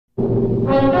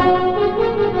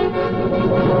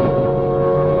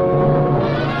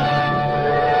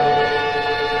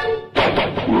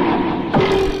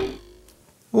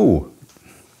Ooh,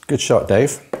 good shot,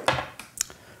 Dave.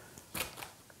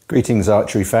 Greetings,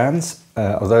 archery fans.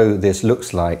 Although this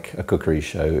looks like a cookery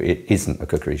show, it isn't a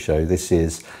cookery show. This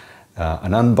is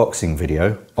an unboxing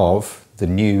video of the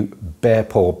new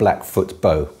Bearpaw Blackfoot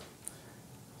bow.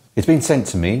 It's been sent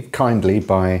to me kindly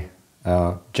by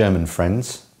our German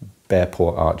friends,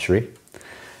 Bearpaw Archery,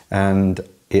 and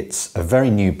it's a very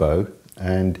new bow,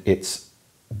 and it's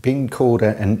been called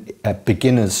a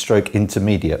beginner's stroke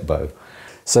intermediate bow.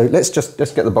 So let's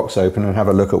get the box open and have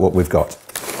a look at what we've got.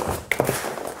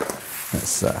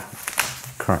 Let's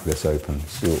crack this open,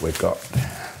 see what we've got.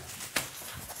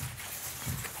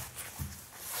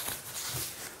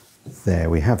 There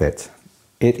we have it.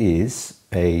 It is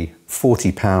a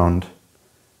 40-pound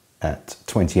at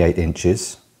 28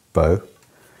 inches bow,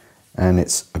 and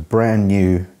it's a brand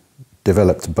new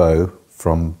developed bow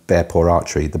from Bearpaw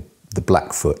Archery, the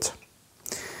Blackfoot.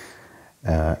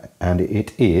 And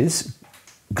it is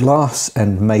glass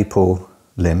and maple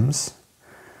limbs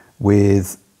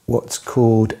with what's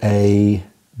called a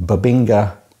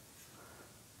Bobinga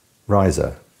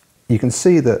riser. You can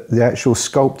see that the actual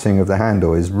sculpting of the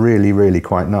handle is really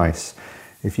quite nice.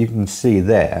 If you can see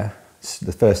there,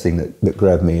 the first thing that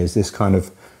grabbed me is this kind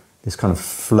of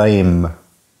flame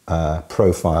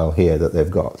profile here that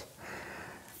they've got.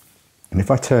 And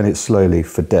if I turn it slowly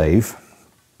for Dave,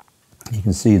 you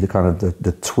can see the kind of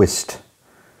the twist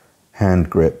hand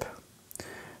grip,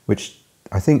 which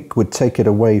I think would take it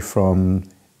away from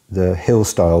the hill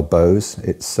style bows.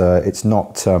 It's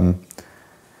not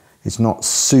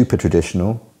super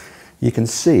traditional. You can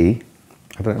see,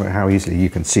 I don't know how easily you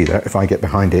can see that. If I get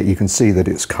behind it, you can see that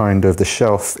it's kind of, the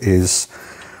shelf is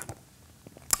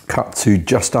cut to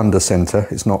just under center.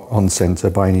 It's not on center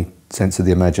by any sense of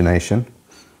the imagination.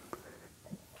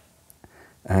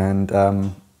 And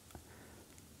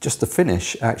just the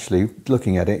finish, actually,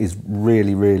 looking at it, is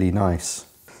really nice.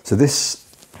 So this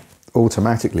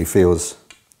automatically feels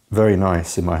very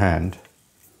nice in my hand.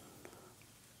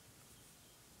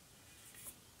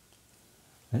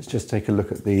 Let's just take a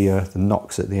look at the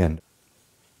nocks at the end,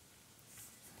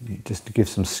 just to give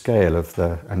some scale of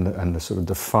the sort of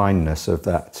the fineness of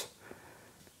that.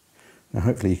 Now,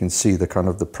 hopefully, you can see the kind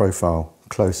of the profile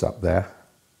close up there.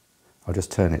 I'll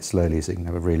just turn it slowly so you can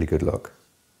have a really good look.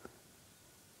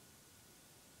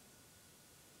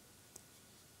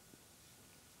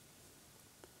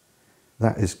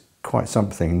 That is quite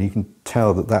something, and you can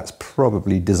tell that that's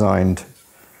probably designed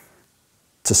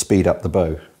to speed up the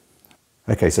bow.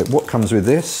 Okay, so what comes with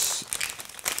this?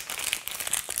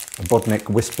 A Bodnik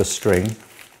Whisper string,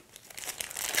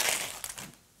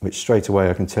 which straight away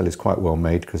I can tell is quite well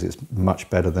made because it's much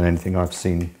better than anything I've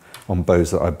seen on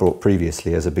bows that I bought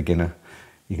previously as a beginner.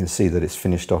 You can see that it's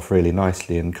finished off really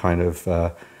nicely and kind of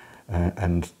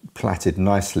and plaited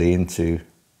nicely into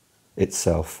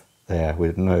itself there,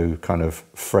 with no kind of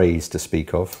phrase to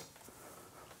speak of.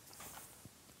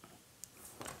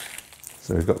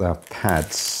 So we've got our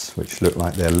pads, which look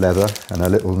like they're leather, and a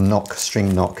little knock,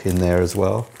 string knock in there as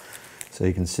well. So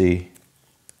you can see,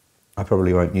 I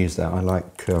probably won't use that. I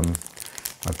like,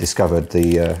 I've discovered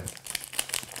the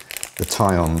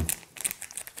tie-on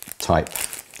type,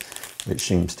 which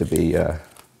seems to be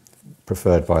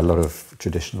preferred by a lot of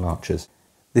traditional archers.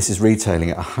 This is retailing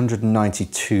at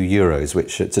 192 euros,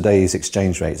 which at today's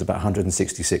exchange rate is about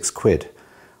 166 quid.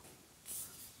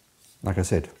 Like I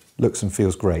said, looks and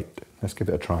feels great. Let's give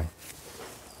it a try.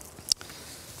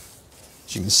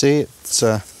 As you can see, it's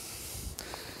a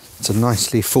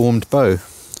nicely formed bow.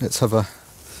 Let's have a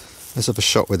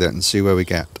shot with it and see where we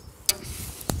get.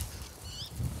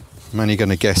 I'm only going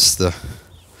to guess the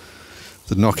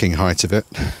knocking height of it.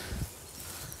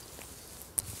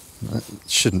 It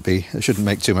shouldn't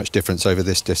make too much difference over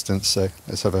this distance, so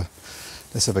let's have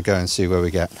a go and see where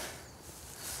we get.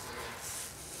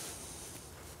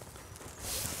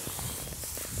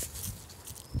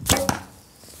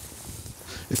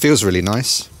 It feels really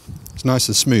nice. It's nice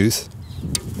and smooth.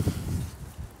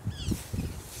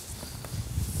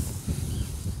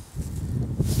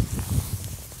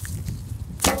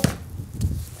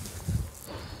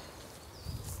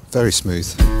 Very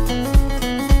smooth.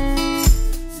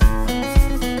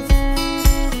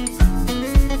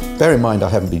 Bear in mind I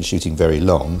haven't been shooting very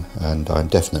long and I'm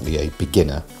definitely a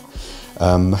beginner.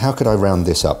 How could I round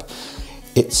this up?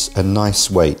 It's a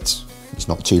nice weight. It's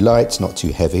not too light, it's not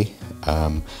too heavy.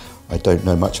 I don't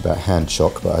know much about hand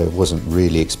shock, but I wasn't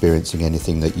really experiencing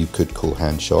anything that you could call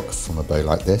hand shock from a bow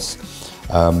like this.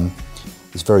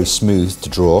 It's very smooth to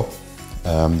draw,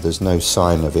 There's no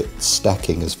sign of it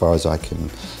stacking as far as I can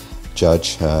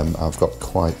judge. I've got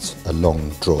quite a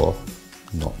long draw,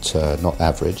 not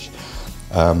average.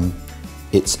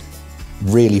 It's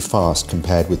really fast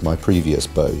compared with my previous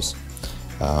bows.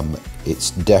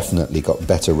 It's definitely got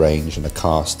better range and a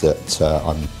cast that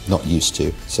I'm not used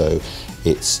to, so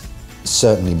it's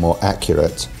certainly more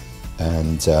accurate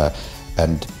and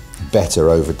better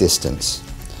over distance.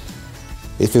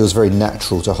 It feels very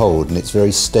natural to hold and it's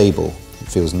very stable. It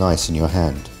feels nice in your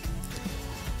hand.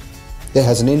 It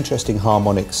has an interesting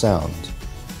harmonic sound.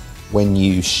 When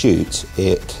you shoot,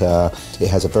 it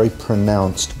has a very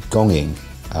pronounced gonging,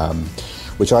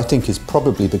 which I think is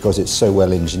probably because it's so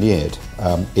well engineered.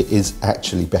 It is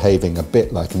actually behaving a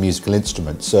bit like a musical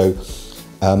instrument, so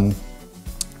I'm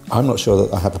not sure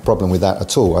that I have a problem with that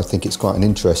at all. I think it's quite an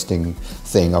interesting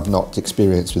thing I've not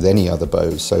experienced with any other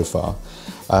bows so far.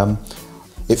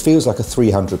 It feels like a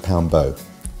 £300 bow,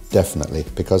 definitely,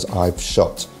 because I've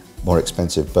shot more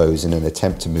expensive bows in an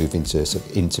attempt to move into sort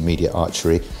of intermediate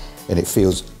archery, and it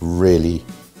feels really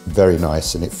very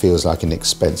nice, and it feels like an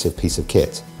expensive piece of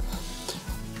kit.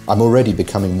 I'm already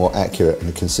becoming more accurate and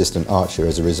a consistent archer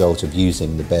as a result of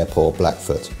using the Bearpaw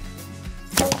Blackfoot.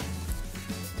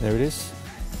 There it is,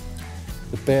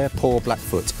 the Bearpaw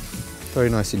Blackfoot. Very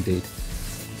nice indeed.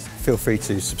 Feel free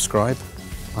to subscribe,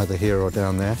 either here or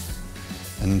down there,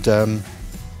 and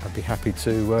I'd be happy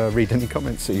to read any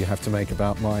comments that you have to make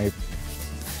about my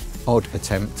odd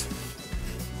attempt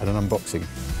at an unboxing.